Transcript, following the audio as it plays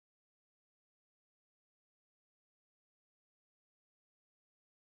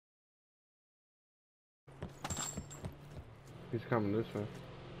He's coming this way.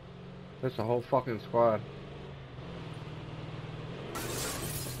 That's a whole fucking squad.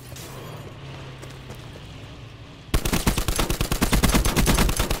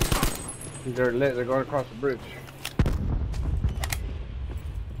 They're lit. They're going across the bridge.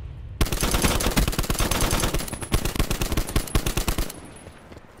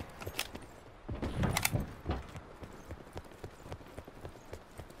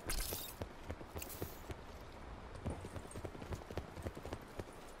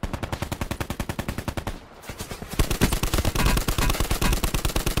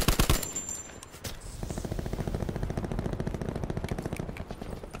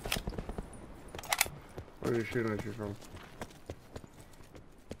 Where are you shooting at you from?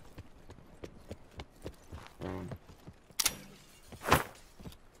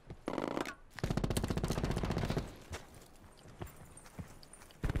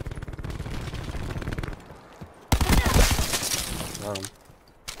 Got him.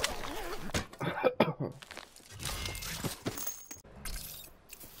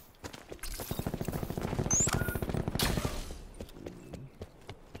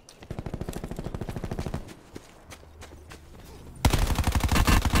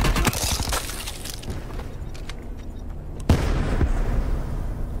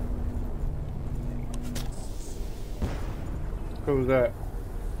 Who was that?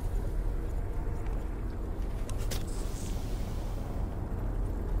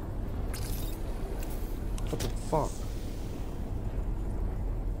 What the fuck?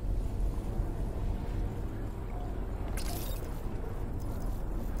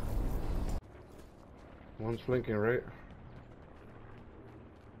 One's flanking, right?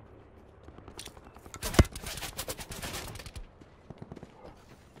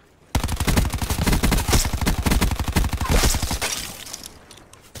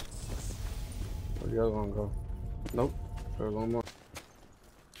 Where'd the other one go? Nope. There's one more.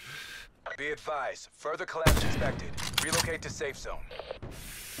 Be advised, further collapse expected. Relocate to safe zone.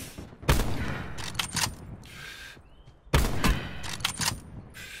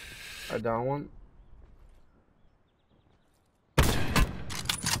 I down one.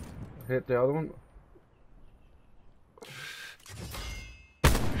 Hit the other one.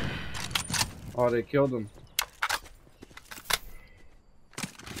 Oh, they killed him.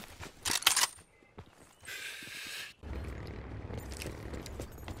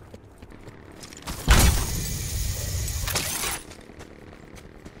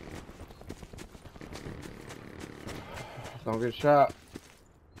 Don't get shot.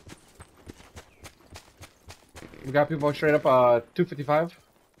 We got people straight up 255.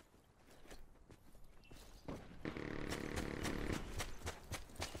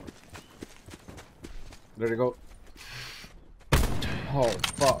 There they go. Oh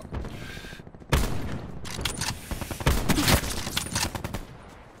fuck.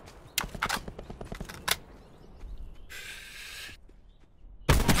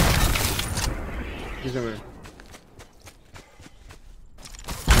 He's in there.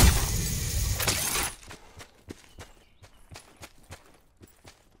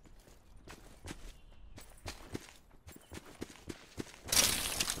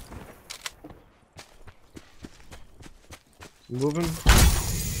 Moving.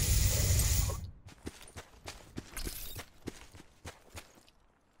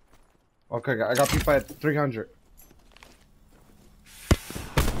 Okay, I got people at 300.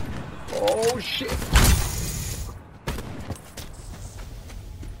 Oh shit!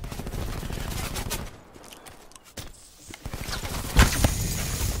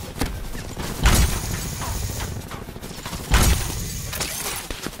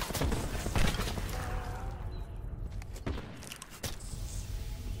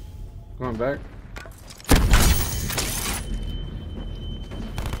 Going back.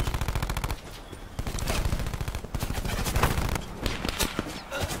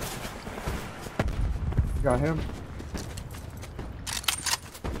 Got him.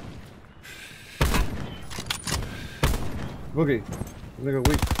 Boogie. Nigga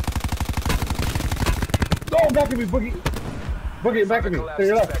weak. Oh, back at me, Boogie. Boogie, back at me. Take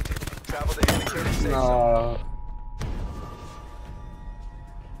it up. Travel to indicated safe zone. Nah.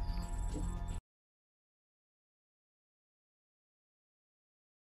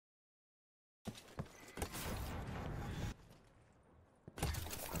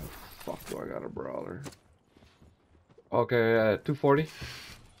 Fuck, do I got a brawler? Okay, 240.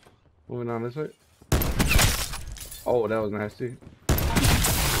 Moving on this way. Oh, that was nasty.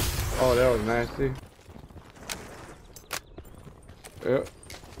 Oh, that was nasty. Yep,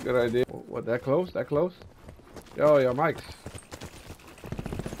 good idea. What, that close? That close? Yo, your mics.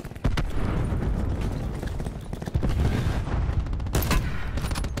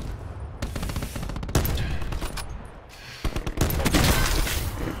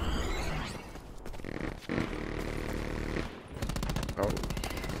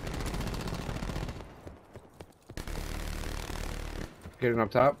 Getting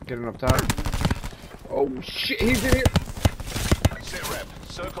up top. Getting up top. Oh shit, he's in here. Sit rep.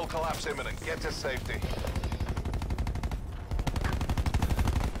 Circle collapse imminent. Get to safety.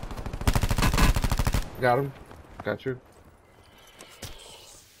 Got him. Got you.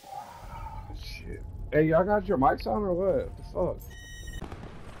 Shit. Hey, y'all got your mics on or what? What the fuck?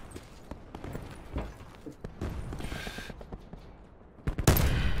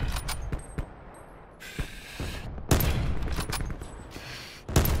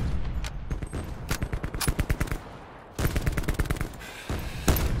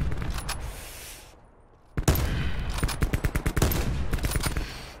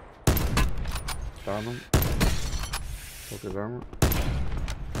 Found him. Took his armor.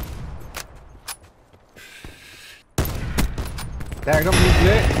 Tagged him, he's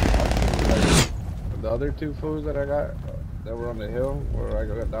lit. The other two fools that I got that were on the hill where I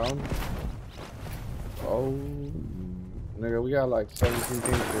got down. Oh, nigga, we got like 17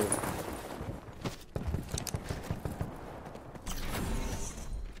 teams here.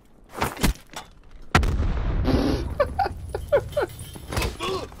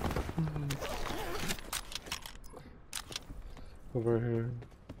 Over here.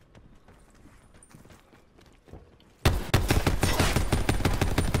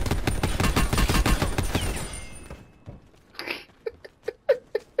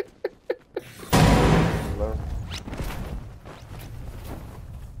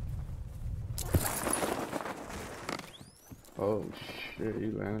 Oh shit,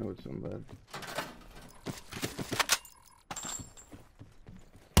 you landed with somebody.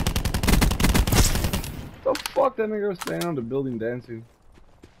 The fuck, that nigga was standing on the building dancing.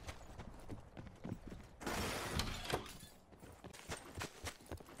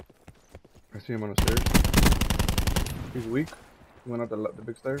 I see him on the stairs. He's weak. He went up the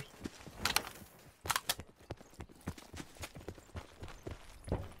big stairs.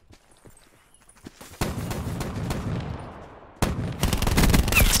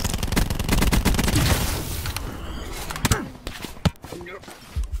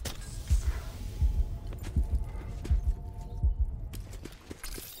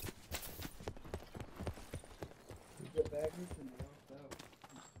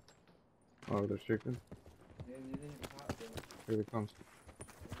 Oh, the chicken. Here it comes.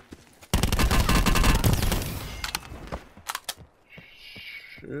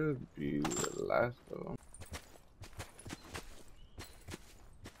 Should be the last of them.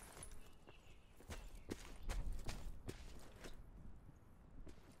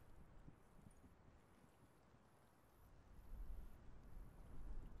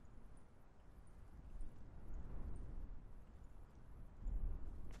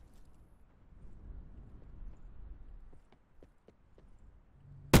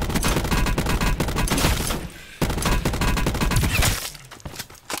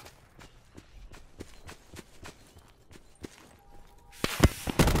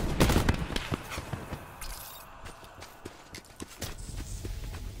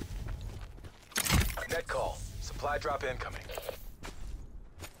 Net call. Supply drop incoming.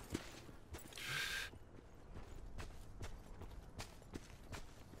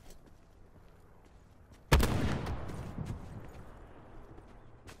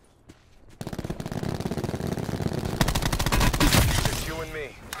 Just you and me.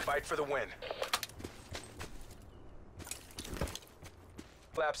 Fight for the win.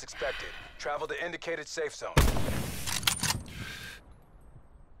 Collapse expected. Travel to indicated safe zone.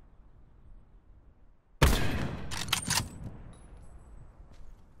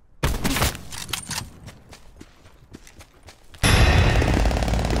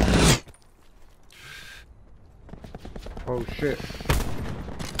 Oh shit.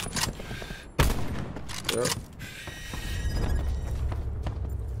 Yep.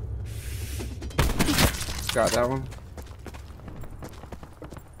 Got that one.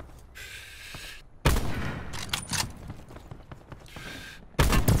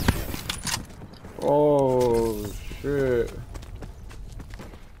 Oh shit.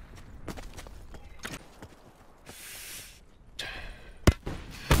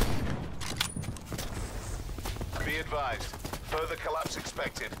 Be advised. Further collapse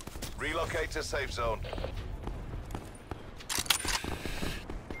expected. Relocate to safe zone.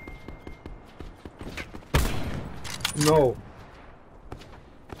 No.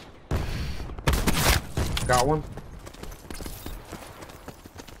 Got one.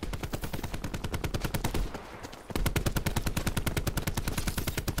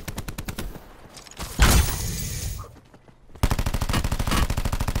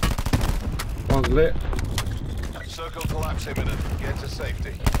 One's lit. Circle collapse imminent. Get to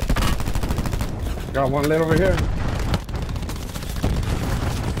safety. Got one lit over here.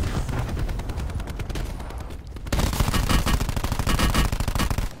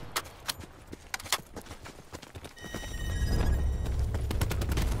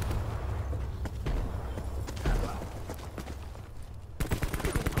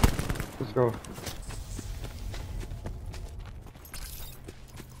 Let's go.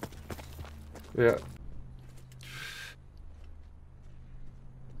 Yeah.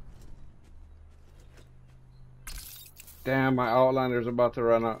 Damn, my outliner's about to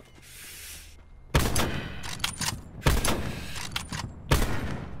run out.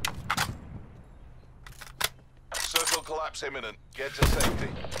 Circle collapse imminent. Get to safety.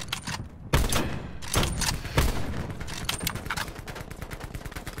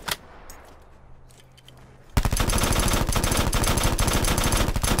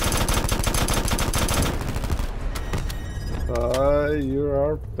 You're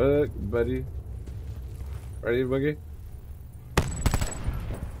our fuck, buddy. Ready, Boogie?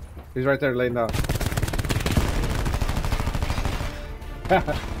 He's right there laying down.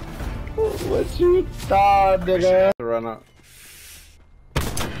 What you thought, nigga? To run out.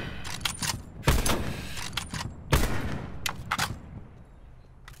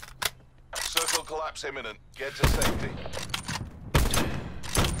 Circle collapse imminent. Get to safety.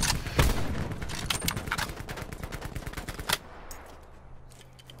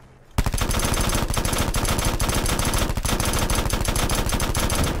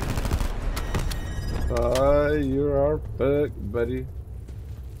 You're our fuck, buddy.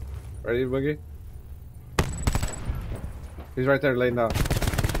 Ready, Boogie? He's right there laying down.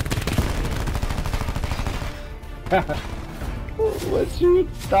 What you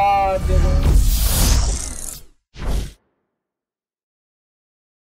thought, nigga?